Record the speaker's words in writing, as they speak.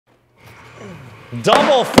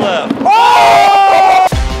Double flip. Oh!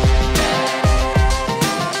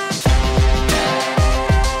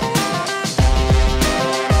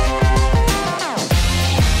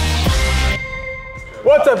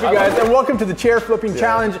 What's up, you guys, and welcome to the chair flipping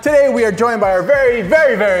challenge. Today we are joined by our very,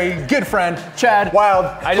 very, very good friend, Chad Wild.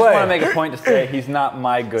 I just want to make a point to say he's not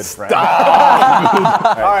my good friend. All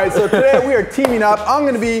right, so today we are teaming up. I'm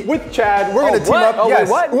going to be with Chad. We're going to team up. Oh, yes.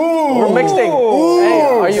 wait, what? Ooh. We're mixing.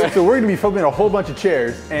 Hey, so we're going to be flipping a whole bunch of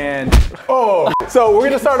chairs, and so we're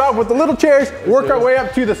going to start off with the little chairs, work our way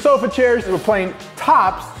up to the sofa chairs. We're playing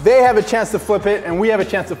tops. They have a chance to flip it, and we have a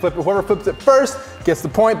chance to flip it. Whoever flips it first gets the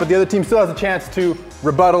point, but the other team still has a chance to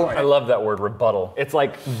rebuttal. I love that word, rebuttal. It's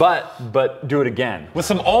like, but do it again. With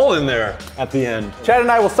some all in there at the end. Chad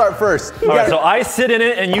and I will start first. All right, so I sit in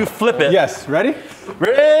it and you flip it. Yes, ready?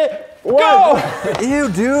 Ready? Go! Ew,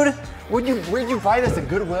 dude. Where'd you buy this at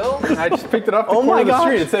Goodwill? I just picked it up the corner of the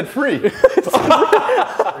street. It said free.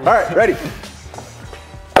 All right, ready?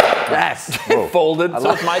 Yes. Folded.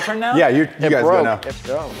 So it's my turn now? Yeah, you guys go now. Let's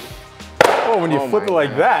go. Oh, when you flip it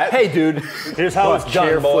like that. Hey, dude. Here's how it's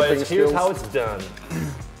done, boys. Here's how it's done.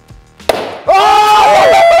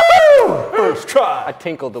 Oh! First try. I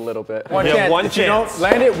tinkled a little bit. One You have chance. one If you don't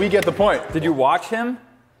land it, we get the point. Did you watch him?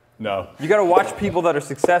 No. You gotta watch people that are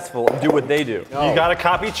successful and do what they do. You gotta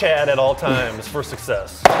copy Chad at all times for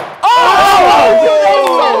success. That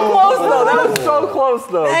was so close,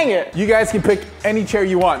 though. Dang it. You guys can pick any chair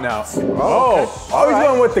you want now. Oh, he's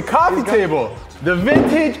going with the coffee table. The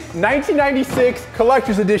vintage 1996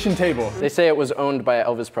 collector's edition table. They say it was owned by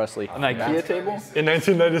Elvis Presley. An IKEA table? In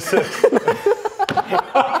 1996.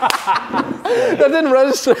 That didn't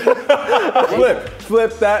register.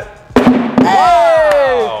 Flip that.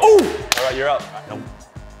 Hey! All right, you're up.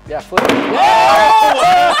 Yeah, flip it. I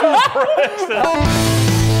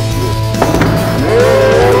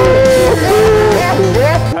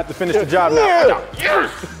have to finish the job now.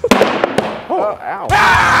 Oh, ow.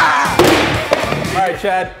 All right,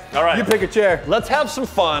 Chad. All right. You pick a chair. Let's have some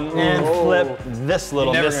fun and flip this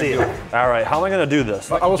little missy. All right, how am I gonna do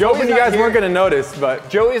this? I was hoping you guys weren't going to notice, but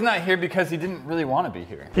Joey's not here because he didn't really want to be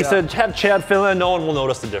here. He said, have Chad fill in, no one will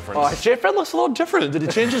notice the difference. Oh, J-Fred looks a little different. Did he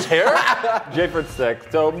change his hair? J-Ford's sick,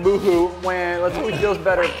 so boo-hoo, when, let's hope he feels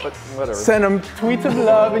better, but whatever. send them tweets of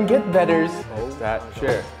love and get betters. That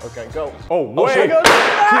chair. Okay, go. Oh, wait.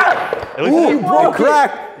 At least Ooh, broke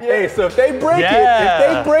crack. Hey, so if they break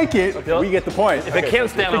it, we get the point. If it can't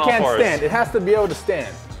stand If on it all can't fours. stand, it has to be able to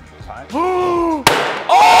stand. Oh!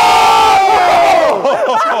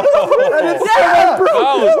 And it's That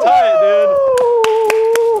was tight, dude.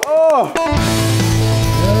 Oh.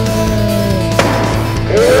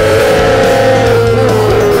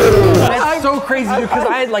 That's so crazy, dude, because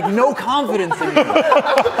I had like no confidence in you.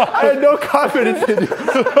 I had no confidence in you.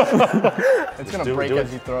 It's gonna break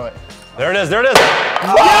as you throw it. There it is, there it is.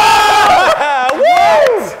 Yeah!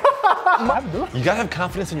 What? You gotta have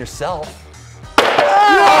confidence in yourself. Dang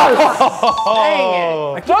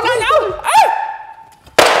it. No!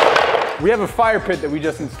 We have a fire pit that we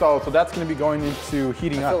just installed, so that's going to be going into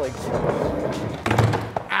heating up.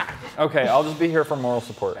 Okay, I'll just be here for moral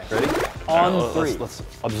support. Ready? On three. Let's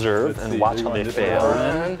observe and watch how they fail.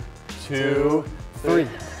 1, 2, 3.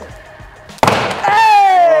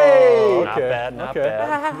 Hey! Not bad, not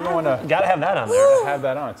bad. You don't want to Gotta have that on there. have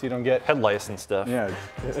that on so you don't get. Head lice and stuff. Yeah.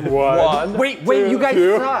 Wait, you guys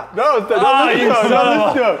suck. No, let's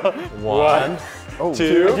do it. 1,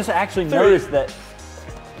 2. I just actually noticed that.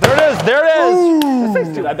 There it is, there it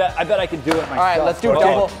is. Dude, I bet I could do it myself. All right, let's do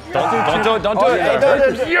double. Don't do it, don't do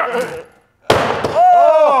it.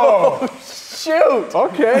 Oh! Shoot.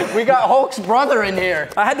 Okay. We got Hulk's brother in here.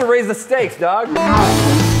 I had to raise the stakes, dog.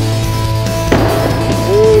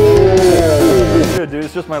 Good, dude,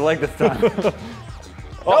 it's just my leg this time.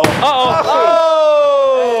 Oh!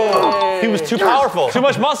 He was too powerful. Too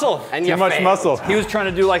much muscle. And Too much muscle. He was trying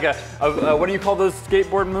to do like a what do you call those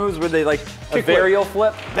skateboard moves where they like a varial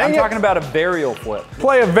flip? I'm talking about a varial flip.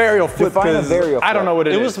 Play a varial flip Define a because varial I don't flip. know what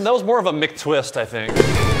it is. That was more of a McTwist, I think.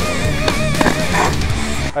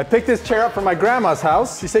 I picked this chair up from my grandma's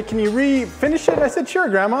house. She said, "Can you finish it?" I said, "Sure,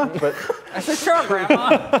 Grandma." But I said, sure,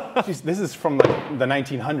 Grandma. this is from like the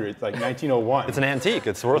 1900s, like 1901. It's an antique.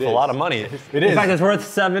 It's worth a lot of money. It is. In fact, it's worth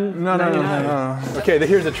 $7. No. Okay,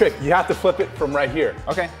 here's the trick. You have to flip it from right here.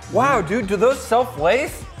 Okay. Wow, dude, do those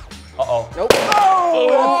self-lace? Nope.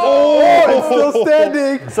 Oh, it's still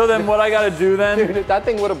standing. So then what I gotta do then? Dude, that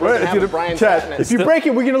thing would have broken half of Brian's Chad, cabinet. if you break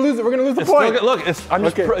it, we're gonna lose it. We're gonna lose the point. Look, I'm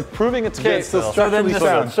just proving its case. still So then,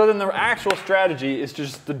 structurally sound. so then the actual strategy is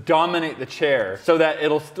just to dominate the chair so that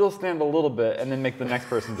it'll still stand a little bit and then make the next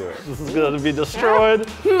person do it. This is gonna be destroyed.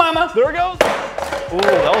 Mama! There it goes. Ooh,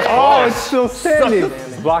 that was Oh, close. it's still standing.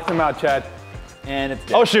 Blocked him out, Chad. And it's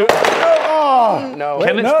dead. Oh, shoot. Oh! No.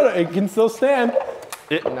 Can it- No, it can still stand.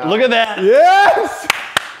 Look at that. Yes!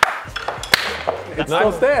 It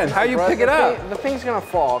still stands. How you pick it up? The thing's gonna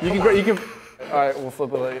fall. You can. All right, we'll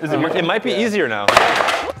flip it later. It might be easier now.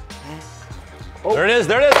 There it is.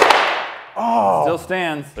 There it is. Still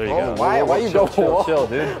stands. There you go. Why you go? Chill,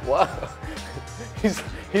 dude. What? He's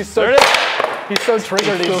There so it is. he's so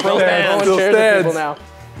triggered. He's still stands. throwing chairs at people Still now.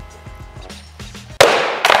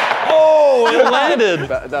 Oh, it landed.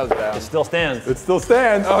 That was bad. It still stands. It still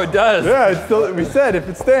stands. Oh, it does. Yeah, it's still. We said if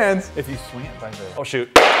it stands. If you swing it by the... Oh, shoot.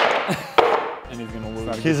 And he's gonna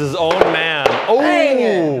lose. He's his own man. Oh. Dang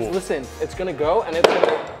it! Listen, it's gonna go and it's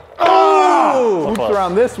gonna. Oh! Loops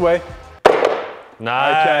around this way.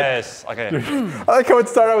 Nice. Okay. I like how it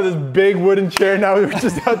started out with this big wooden chair. Now we're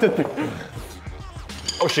just out to.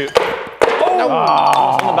 Oh, shoot.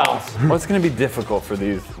 Oh. On the bounce. What's gonna be difficult for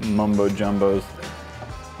these mumbo jumbos?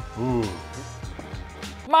 Ooh.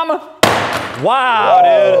 Mama! Wow,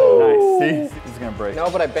 dude. Nice. See? He's gonna break. No,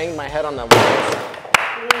 but I banged my head on that wall.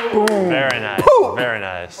 Very nice. Very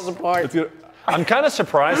nice. Apart. I'm kind of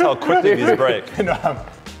surprised how quickly these break.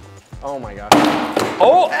 Oh my god.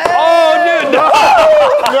 Oh, dude.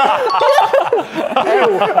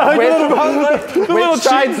 Which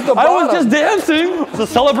side's the I was bottom? just dancing. It's a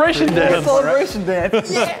celebration dance. Celebration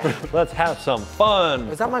dance. Let's have some fun.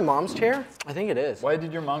 Is that my mom's chair? I think it is. Why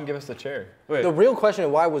did your mom give us the chair? Wait. The real question is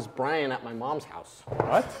why was Brian at my mom's house?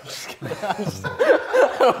 What?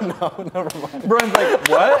 Brian's like,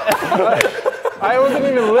 what? I wasn't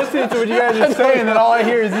even listening to what you guys are saying, and all I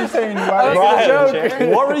hear is you saying, "Why?" Brian,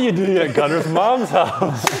 what were you doing at Gunner's mom's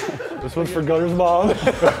house? This one's for Gunner's mom.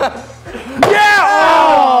 Yeah!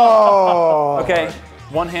 Oh! Okay,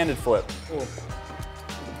 one-handed flip.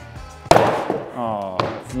 Oh.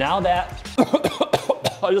 Now that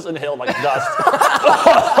I just inhaled like dust.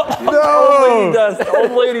 No!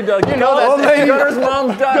 Old lady does. You know Old lady. Gunner's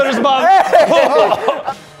mom's dust. Gunner's mom.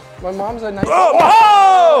 My mom's a nice.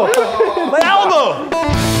 Oh! My elbow!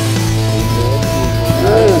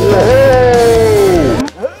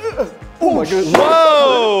 Oh my goodness.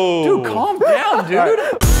 Whoa! Dude, calm down, dude. I'm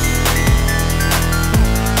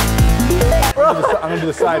gonna do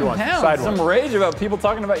the side one. Down. Side Some one. rage about people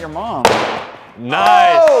talking about your mom.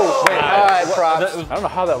 Nice. All right, props. I don't know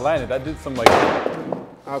how that landed. I did some like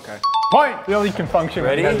Okay. point. You only can function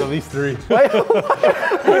when you Ready? have at least 3.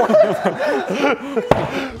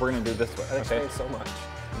 We're gonna do it this way. That explains so much.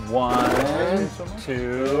 1,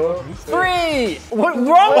 2, 3. What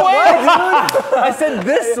wrong way, dude? I said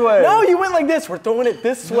this way. No, you went like this. We're throwing it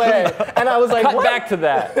this way, and I was like, Cut what? back to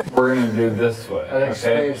that. We're gonna do this way. That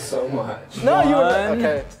explains so much. No, you were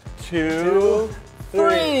okay. 2,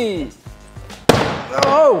 3.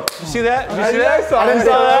 Oh, You see that? You see I that? saw I didn't,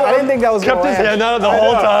 that. I didn't think that was Kept gonna his land. hand out the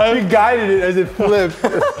whole He time. guided it as it flipped.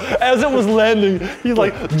 As it was landing, he's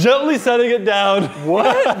like gently setting it down.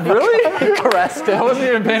 What? Really? Caressed it. I wasn't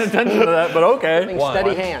even paying attention to that, but okay.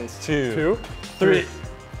 Steady hands. 2, 3.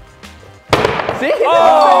 See?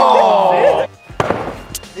 Oh!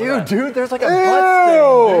 Dude, there's like a butt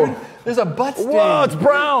stain, dude. There's a butt stain. Whoa, it's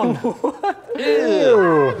brown.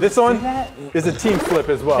 Ew. This one is a team flip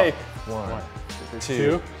as well. Okay. 1,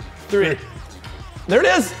 2, 3. There it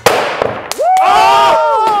is.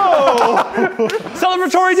 Oh!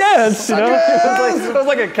 Celebratory dance, you know? It was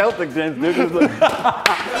like a Celtic dance, dude. It was like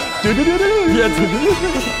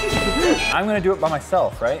I'm gonna do it by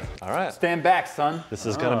myself, right? All right. Stand back, son. This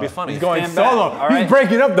is gonna be funny. He's going Stand back, solo. all right? He's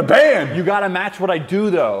breaking up the band. You gotta match what I do,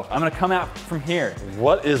 though. I'm gonna come out from here.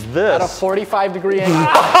 What is At a this? 45-degree angle. It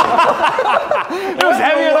was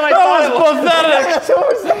heavier than I thought it was. That's what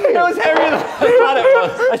we're saying. It was heavier than I thought it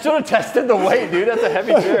was. I should have tested the weight, dude. That's a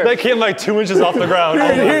heavy chair. That came like 2 inches off the ground.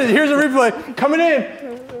 Here's a replay. Coming in.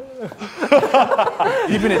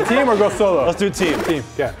 Keeping it team or go solo? Let's do team. Team.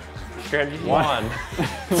 Yeah. 1,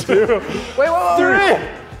 2, Wait. 3.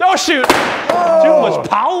 Oh shoot! Too much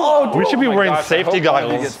power. We should be wearing safety You get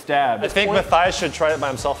goggles. stabbed. I think Matthias should try it by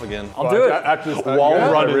himself again. I'll do it. After this,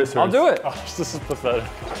 While running. I'll do it. Oh, this is pathetic.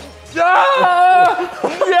 Oh,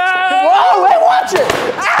 wait, watch it.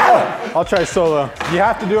 I'll try solo. You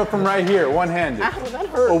have to do it from right here, one-handed. That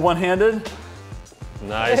hurt. Oh, one-handed?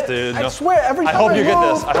 Nice, dude. I No. swear, every I time hope you get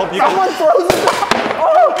move, this. I hope you get someone throws it.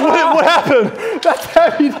 What happened? That's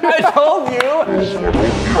heavy, dude. I told you.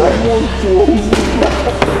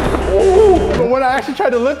 But when I actually tried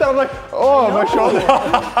to lift, I was like, oh, my shoulder. He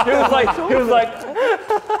was like,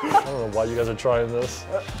 I don't know why you guys are trying this.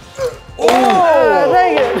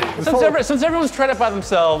 Dang it. Since everyone's tried it by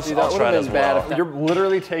themselves, Dude, I'll that try it would've as been bad well. if that- You're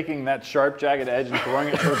literally taking that sharp, jagged edge and throwing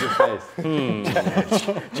it towards your face.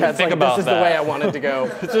 Chad's Think like, about this is that. the way I wanted to go.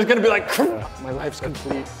 It's just gonna be like, My life's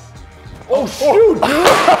complete. Oh, shoot!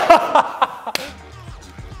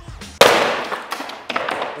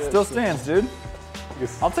 still stands, dude.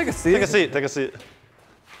 I'll take a seat. Take a seat. Take a seat.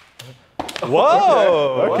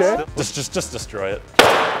 Whoa! Okay. Just destroy it.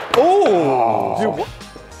 Oh!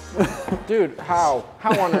 Dude, how?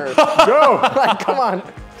 How on earth? Go! Like, come on.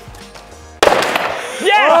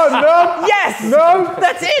 Yes! Oh, no! Yes! No!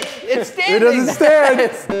 That's it! It's It standing! doesn't stand!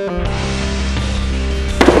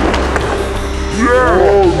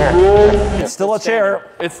 It's still a chair.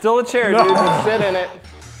 It's still a chair, dude. Sit in it.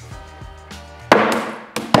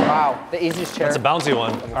 Wow, the easiest chair. It's a bouncy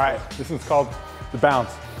one. All right, this is called the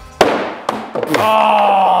bounce.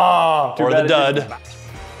 Oh! Or the dud.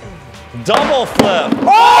 Double flip.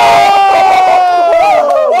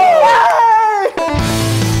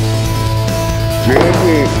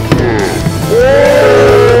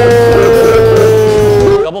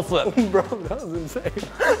 Double flip. Bro, that was insane.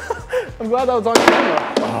 I'm glad that was on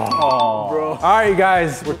camera. All right, you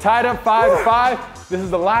guys, we're tied up 5-5. This is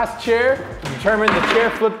the last chair to determine the chair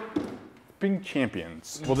flipping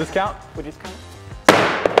champions. Will this count? Would you count?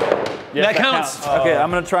 Yes, That counts. Okay, I'm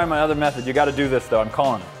gonna try my other method. You gotta do this though, I'm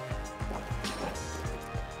calling it.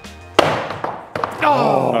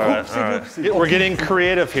 All right. We're getting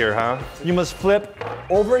creative here, huh? You must flip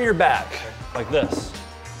over your back. Like this.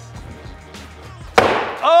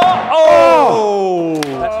 Oh!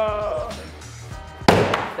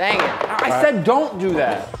 Dang it. I said don't do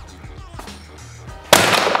that.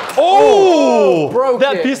 Oh! Broke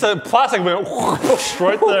That it. piece of plastic went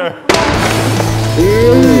right there.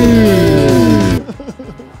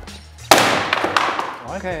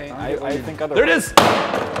 Okay. I think otherwise. There it is.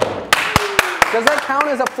 Does that count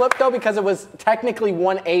as a flip though? Because it was technically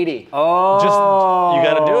 180. Oh. Just, you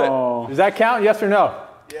gotta do it. Does that count, yes or no?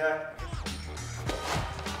 Dang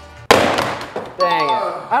it.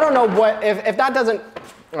 I don't know what, if that doesn't,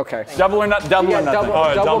 okay. Double or not? Double Yeah, or nothing. double- All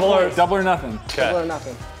right, double or points. Double or nothing. Double or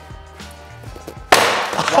nothing.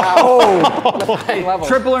 Wow. High level.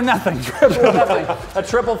 Triple or nothing. Triple or nothing. A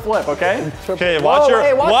triple flip, okay? Okay, watch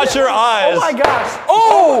your eyes. Oh my gosh.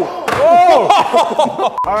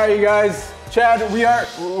 All right, you guys. Chad, we are,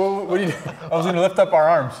 what do you do? I was gonna lift up our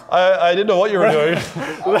arms. I didn't know what you were doing.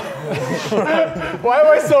 Why am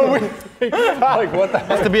I so weak? Like, what the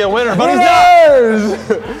heck? To be a winner, but he's not.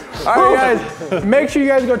 Yes! All right, guys, make sure you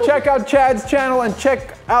guys go check out Chad's channel and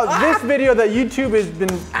check out this video that YouTube has been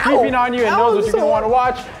creeping on you and knows what you're gonna wanna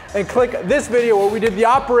watch. And click this video where we did the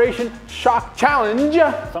Operation Shock Challenge.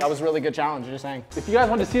 That was a really good challenge, you're saying. If you guys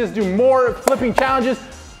want to see us do more flipping challenges,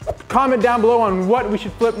 comment down below on what we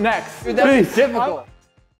should flip next. Dude, that's difficult.